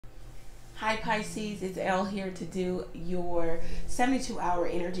Hi Pisces, it's Elle here to do your 72-hour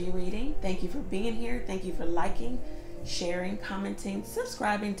energy reading. Thank you for being here. Thank you for liking, sharing, commenting,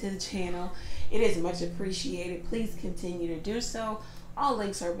 subscribing to the channel. It is much appreciated. Please continue to do so. All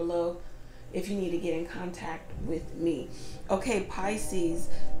links are below if you need to get in contact with me. Okay, Pisces,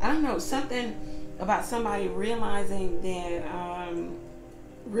 I don't know, something about somebody realizing that,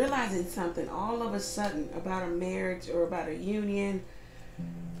 realizing something all of a sudden about a marriage or about a union.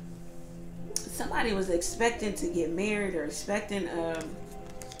 Somebody was expecting to get married or expecting an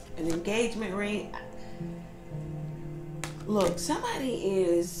engagement ring. Look, somebody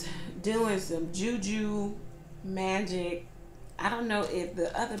is doing some juju magic. I don't know if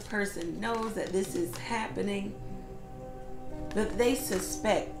the other person knows that this is happening, but they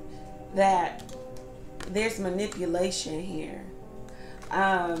suspect that there's manipulation here.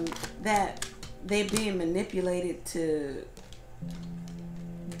 That they're being manipulated to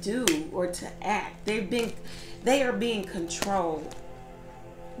do or to act. They are being controlled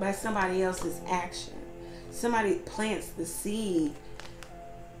by somebody else's action. Somebody plants the seed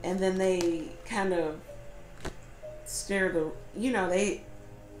and then they kind of steer the,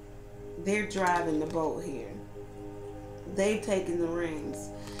 they're driving the boat here. They've taken the reins.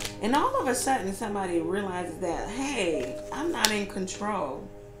 And all of a sudden somebody realizes that, hey, I'm not in control.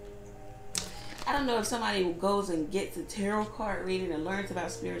 I don't know if somebody goes and gets a tarot card reading and learns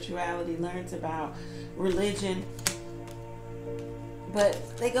about spirituality, learns about religion,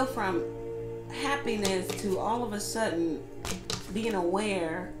 but they go from happiness to all of a sudden being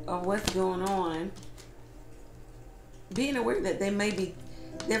aware of what's going on, being aware that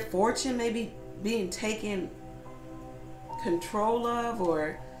their fortune may be being taken control of,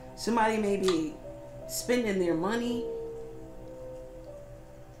 or somebody may be spending their money.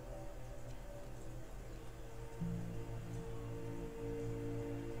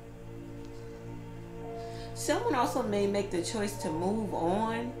 Someone also may make the choice to move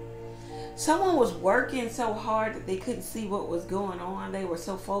on. Someone was working so hard that they couldn't see what was going on. They were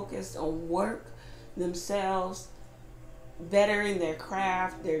so focused on work, themselves, bettering their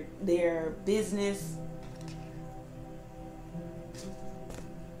craft, their business.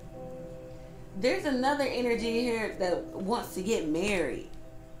 There's another energy here that wants to get married.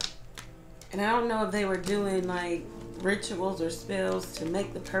 And I don't know if they were doing like rituals or spells to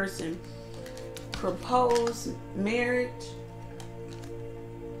make the person propose marriage,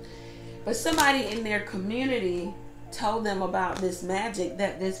 but somebody in their community told them about this magic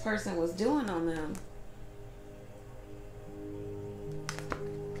that this person was doing on them.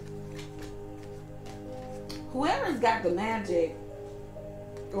 Whoever's got the magic,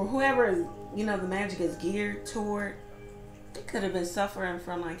 or whoever, the magic is geared toward, they could have been suffering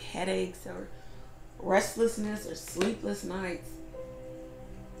from like headaches or restlessness or sleepless nights,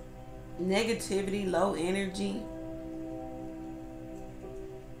 negativity, low energy.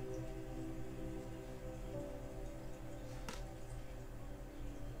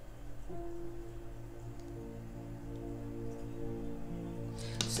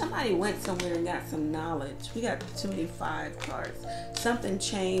 Somebody went somewhere and got some knowledge. We got too many 5 cards. Something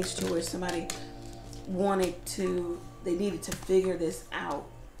changed to where somebody they needed to figure this out.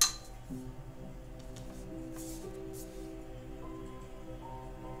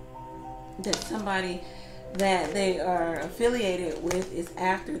 That somebody that they are affiliated with is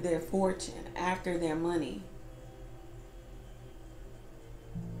after their fortune, after their money.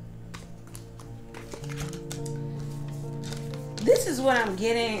 This is what I'm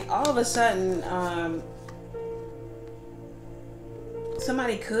getting. All of a sudden,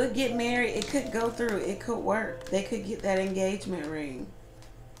 somebody could get married. It could go through. It could work. They could get that engagement ring.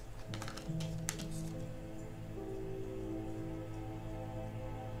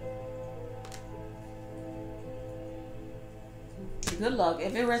 Good luck.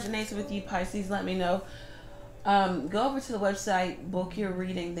 If it resonates with you, Pisces, let me know. Go over to the website, book your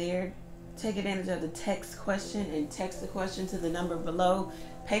reading there. Take advantage of the text question and text the question to the number below.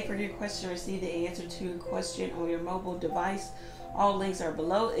 Pay for your question, receive the answer to your question on your mobile device. All links are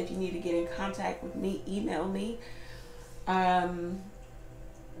below. If you need to get in contact with me, email me.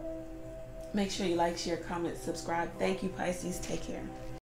 Make sure you like, share, comment, subscribe. Thank you, Pisces. Take care.